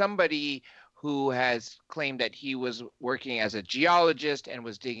was somebody who has claimed that he was working as a geologist and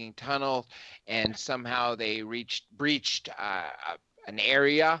was digging tunnels, and somehow they breached an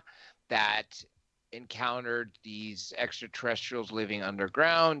area that encountered these extraterrestrials living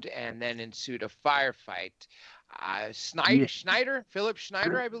underground, and then ensued a firefight. Philip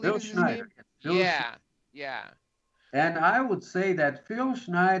Schneider, I believe is his name. Yeah. And I would say that Phil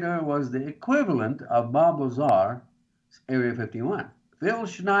Schneider was the equivalent of Bob Lazar, Area 51. Phil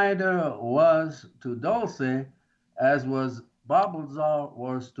Schneider was to Dulce as was Bob Lazar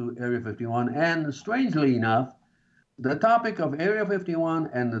was to Area 51. And strangely enough, the topic of Area 51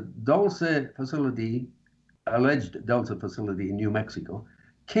 and the Dulce facility, alleged Dulce facility in New Mexico,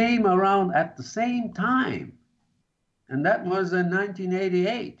 came around at the same time. And that was in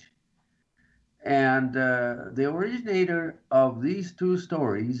 1988. And the originator of these two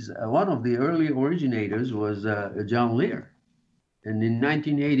stories, one of the early originators was John Lear. And in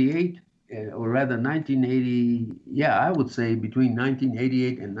 1988, or rather 1980, yeah, I would say between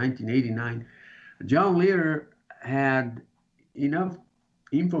 1988 and 1989, John Lear had enough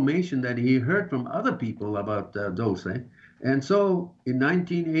information that he heard from other people about Dulce. And so in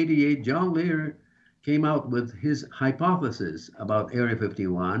 1988, John Lear came out with his hypothesis about Area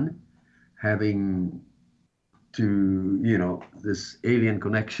 51 having to, this alien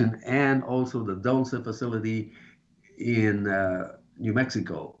connection, and also the Dulce facility in New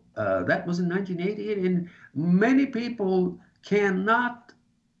Mexico. That was in 1988, and many people cannot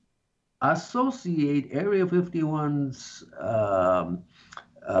associate Area 51's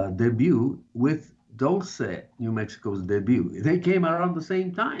debut with Dulce, New Mexico's debut. They came around the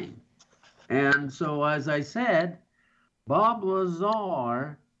same time. And so, as I said, Bob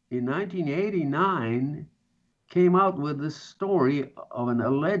Lazar in 1989 came out with this story of an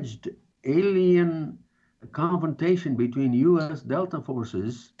alleged alien confrontation between U.S. Delta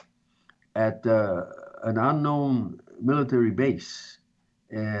forces at an unknown military base.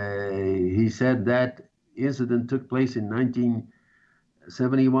 He said that incident took place in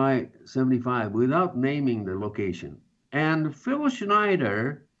 1975 without naming the location. And Phil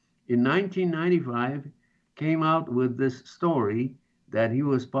Schneider in 1995 came out with this story that he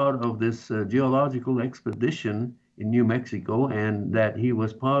was part of this geological expedition in New Mexico, and that he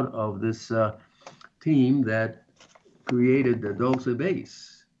was part of this team that created the Dulce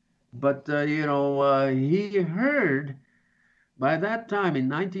base. But, he heard, by that time in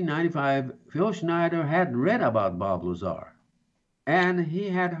 1995, Phil Schneider had read about Bob Lazar. And he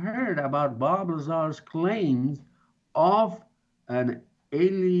had heard about Bob Lazar's claims of an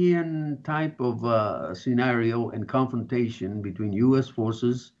alien type of scenario and confrontation between U.S.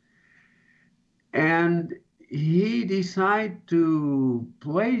 forces. And he decided to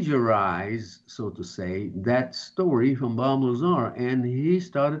plagiarize, so to say, that story from Bob Lazar. And he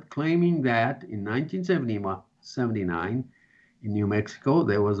started claiming that in 1979, in New Mexico,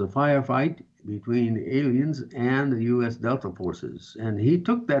 there was a firefight between aliens and the U.S. Delta forces. And he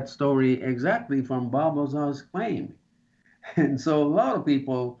took that story exactly from Bob Lazar's claim. And so a lot of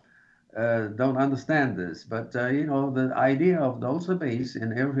people don't understand this. But, the idea of Dulce base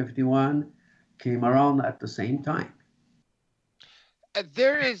in Area 51 came around at the same time.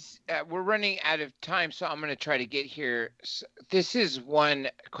 We're running out of time, so I'm going to try to get here. This is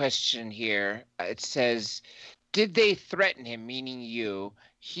one question here. It says, did they threaten him, meaning you?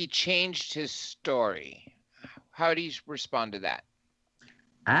 He changed his story. How do you respond to that?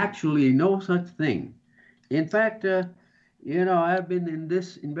 Actually, no such thing. In fact, I've been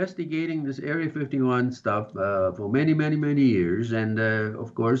investigating this Area 51 stuff for many, many, many years. And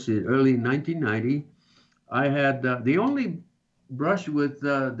of course, in early 1990, I had the only brush with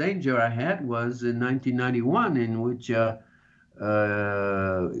danger I had was in 1991, in which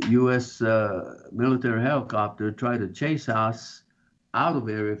U.S. military helicopter tried to chase us out of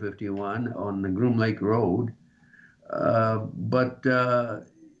Area 51 on the Groom Lake Road. But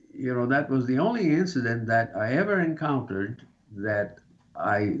that was the only incident that I ever encountered that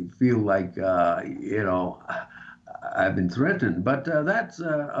I feel like, I've been threatened. But that's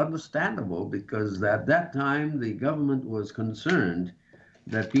understandable, because at that time the government was concerned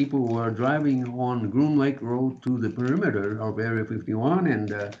that people were driving on Groom Lake Road to the perimeter of Area 51.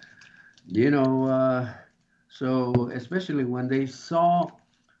 And, so especially when they saw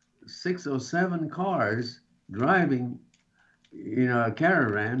 6 or 7 cars driving in a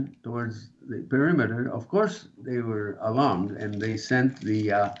caravan towards the perimeter, of course they were alarmed, and they sent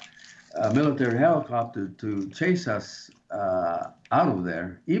the military helicopter to chase us out of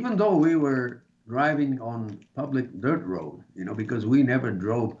there, even though we were driving on public dirt road, because we never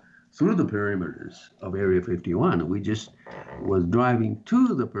drove through the perimeters of Area 51. We just was driving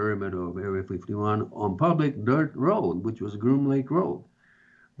to the perimeter of Area 51 on public dirt road, which was Groom Lake Road.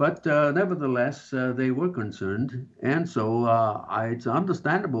 But nevertheless, they were concerned, and so it's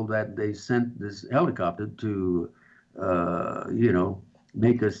understandable that they sent this helicopter to,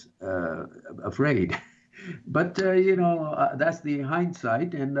 make us afraid. But, that's the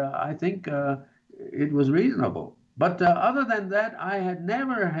hindsight, and I think it was reasonable. But other than that, I had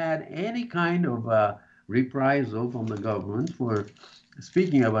never had any kind of reprisal from the government for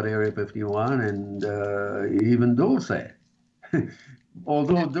speaking about Area 51 and even Dulce.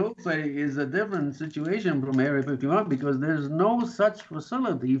 Although Dulce is a different situation from Area 51, because there's no such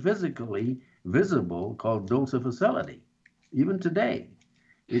facility physically visible called Dulce facility, even today.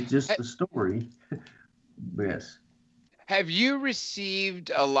 It's just a story. Yes. Have you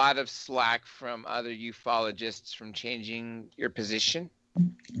received a lot of slack from other ufologists from changing your position?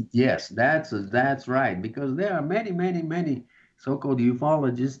 Yes, that's right. Because there are many, many, many so-called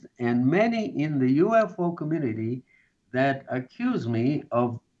ufologists and many in the UFO community that accuse me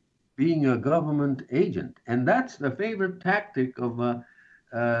of being a government agent, and that's the favorite tactic of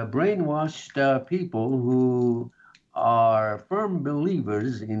brainwashed people who are firm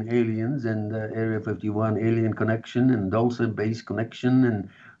believers in aliens and Area 51 alien connection and Dulce base connection. And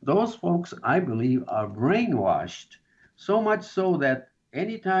those folks, I believe, are brainwashed so much so that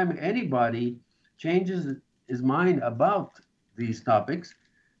anytime anybody changes his mind about these topics,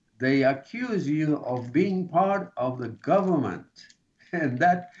 they accuse you of being part of the government. And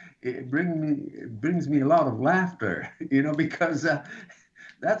that brings me a lot of laughter, because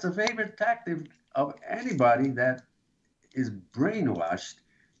that's a favorite tactic of anybody that is brainwashed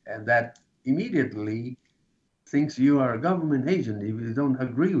and that immediately thinks you are a government agent if you don't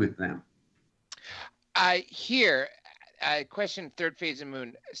agree with them. I hear a question, third phase of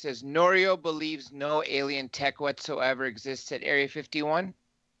moon says Norio believes no alien tech whatsoever exists at Area 51.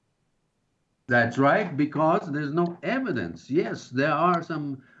 That's right, because there's no evidence. Yes, there are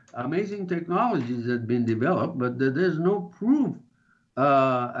some amazing technologies that have been developed, but there's no proof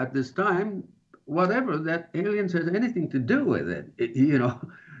at this time, whatever, that aliens has anything to do with it.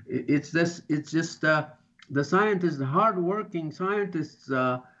 It's just the scientists, the hardworking scientists'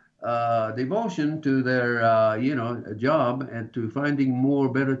 devotion to their job and to finding more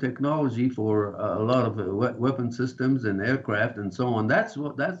better technology for a lot of weapon systems and aircraft and so on. That's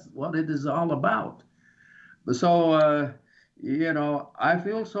what it is all about. So I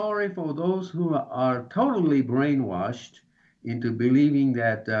feel sorry for those who are totally brainwashed into believing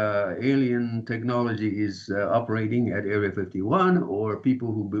that alien technology is operating at Area 51, or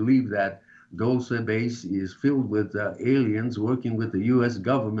people who believe that Dulce base is filled with aliens working with the U.S.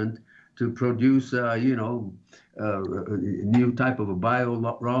 government to produce, new type of a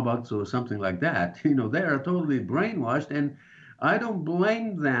bio robots or something like that. They are totally brainwashed, and I don't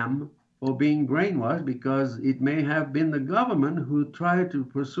blame them for being brainwashed, because it may have been the government who tried to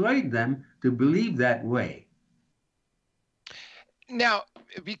persuade them to believe that way. Now,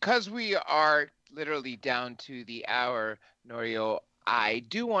 because we are literally down to the hour, Norio, I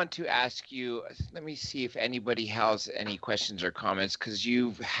do want to ask you, let me see if anybody has any questions or comments, because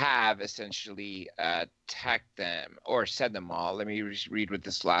you have essentially tagged them or said them all. Let me read what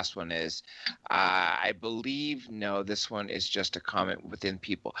this last one is. I believe, no, this one is just a comment within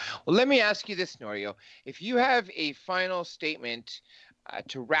people. Well, let me ask you this, Norio. If you have a final statement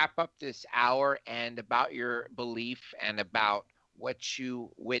to wrap up this hour and about your belief and about what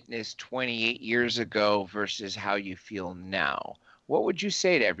you witnessed 28 years ago versus how you feel now, what would you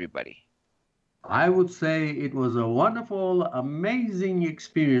say to everybody? I would say it was a wonderful, amazing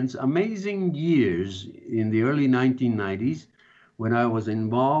experience, amazing years in the early 1990s when I was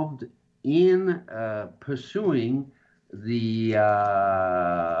involved in pursuing the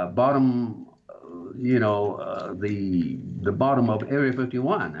bottom, the bottom of Area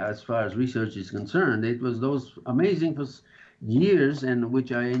 51 as far as research is concerned. It was those amazing years, and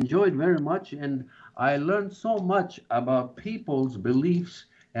which I enjoyed very much, and I learned so much about people's beliefs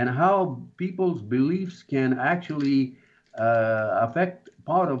and how people's beliefs can actually affect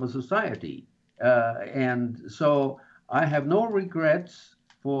part of a society. And so I have no regrets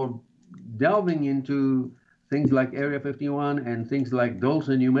for delving into things like Area 51 and things like Dulce,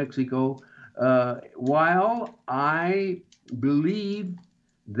 New Mexico, while I believe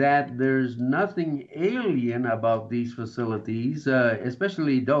that there's nothing alien about these facilities,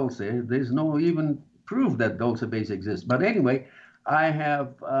 especially Dulce. There's no even proof that Dulce base exists. But anyway, I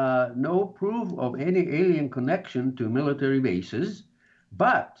have no proof of any alien connection to military bases.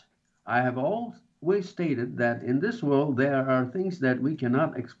 But I have always stated that in this world, there are things that we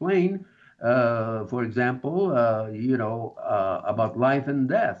cannot explain. For example, about life and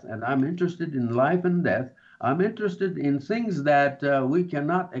death. And I'm interested in life and death. I'm interested in things that we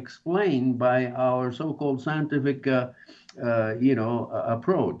cannot explain by our so-called scientific,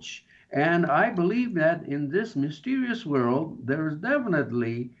 approach. And I believe that in this mysterious world, there is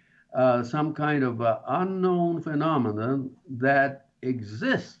definitely some kind of unknown phenomenon that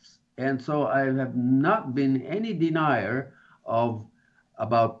exists. And so I have not been any denier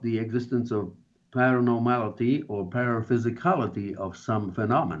about the existence of paranormality or paraphysicality of some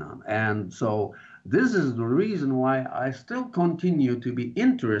phenomenon. And so this is the reason why I still continue to be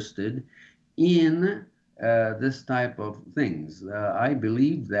interested in this type of things. I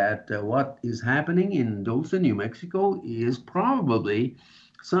believe that what is happening in Dulce, New Mexico is probably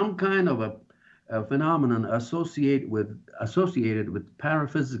some kind of a phenomenon associated with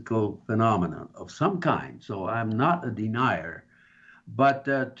paraphysical phenomenon of some kind. So I'm not a denier. But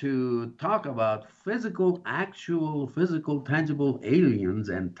to talk about actual physical, tangible aliens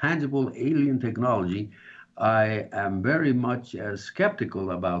and tangible alien technology, I am very much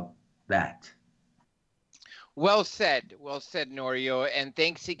skeptical about that. Well said, Norio. And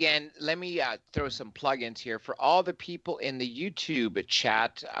thanks again. Let me throw some plugins here for all the people in the YouTube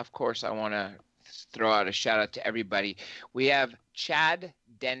chat. Of course, I want to throw out a shout out to everybody. We have Chad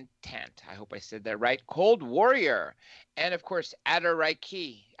Dentant. I hope I said that right. Cold Warrior. And of course,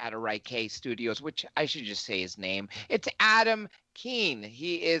 Adaraike Studios, which I should just say his name. It's Adam Keen.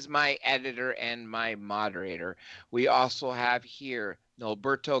 He is my editor and my moderator. We also have here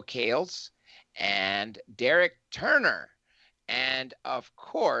Norberto Kales and Derek Turner. And of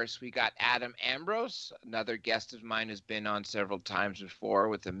course, we got Adam Ambrose, another guest of mine who's been on several times before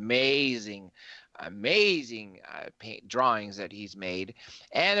with amazing drawings that he's made.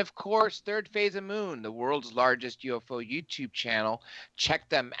 And of course, Third Phase of Moon, the world's largest UFO YouTube channel. Check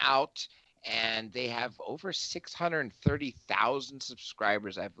them out. And they have over 630,000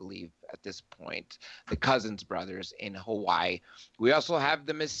 subscribers, I believe, at this point. The Cousins brothers in Hawaii. We also have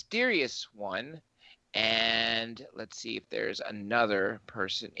the mysterious one. And let's see if there's another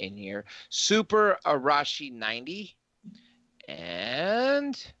person in here. Super Arashi 90.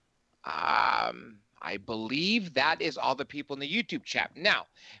 And I believe that is all the people in the YouTube chat. Now,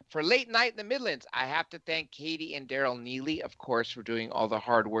 for Late Night in the Midlands, I have to thank Katie and Daryl Neely, of course, for doing all the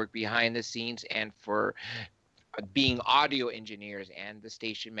hard work behind the scenes and for being audio engineers and the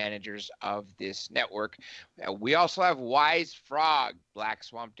station managers of this network. We also have Wise Frog, Black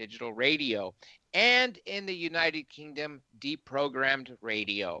Swamp Digital Radio, and in the United Kingdom, Deprogrammed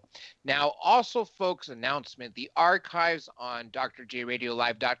Radio. Now, also, folks, announcement, the archives on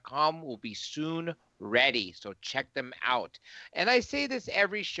drjradiolive.com will be soon ready, so check them out. And I say this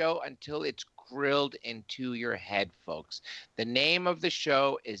every show until it's drilled into your head, folks. The name of the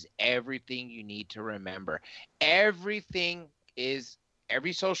show is Everything You Need to Remember. Every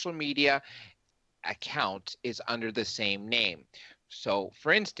social media account is under the same name. So,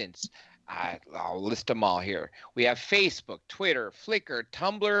 for instance, I'll list them all here. We have Facebook, Twitter, Flickr,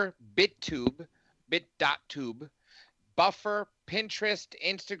 Tumblr, BitTube, bit.tube, Buffer, Pinterest,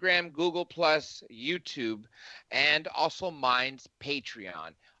 Instagram, Google+, YouTube, and also mine's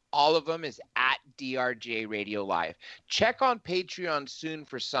Patreon. All of them is at DRJ Radio Live. Check on Patreon soon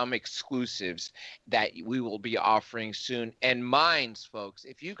for some exclusives that we will be offering soon. And Minds, folks,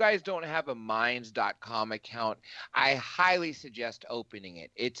 if you guys don't have a Minds.com account, I highly suggest opening it.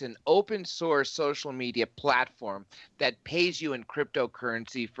 It's an open source social media platform that pays you in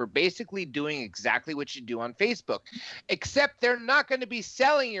cryptocurrency for basically doing exactly what you do on Facebook. Except they're not going to be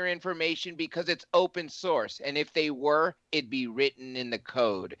selling your information because it's open source. And if they were, it'd be written in the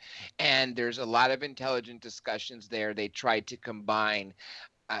code. And there's a lot of intelligent discussions there. They tried to combine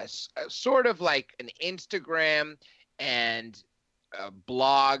sort of like an Instagram and a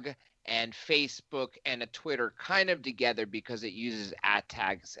blog and Facebook and a Twitter kind of together because it uses ad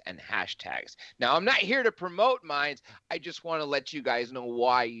tags and hashtags. Now, I'm not here to promote Minds. I just want to let you guys know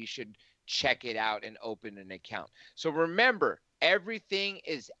why you should check it out and open an account. So remember, everything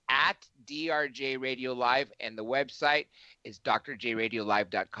is at DRJ Radio Live, and the website is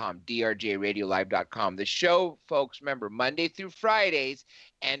drjradiolive.com, drjradiolive.com. The show, folks, remember, Monday through Fridays,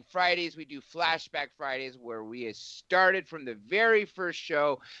 and Fridays we do Flashback Fridays, where we started from the very first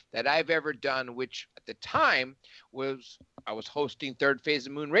show that I've ever done, which at the time was I was hosting Third Phase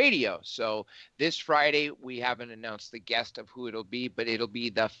of Moon Radio. So this Friday, we haven't announced the guest of who it'll be, but it'll be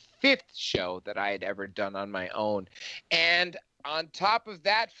the 5th show that I had ever done on my own. And on top of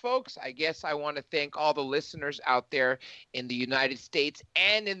that, folks, I guess I want to thank all the listeners out there in the United States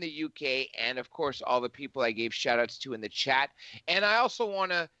and in the UK, and of course, all the people I gave shout outs to in the chat. And I also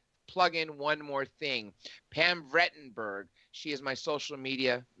want to plug in one more thing. Pam Vrettenberg, she is my social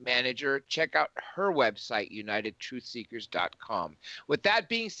media manager. Check out her website, unitedtruthseekers.com. With that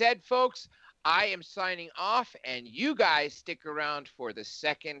being said, folks, I am signing off, and you guys stick around for the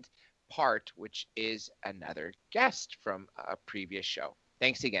second part, which is another guest from a previous show.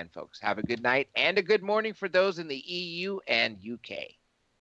 Thanks again, folks. Have a good night and a good morning for those in the EU and UK.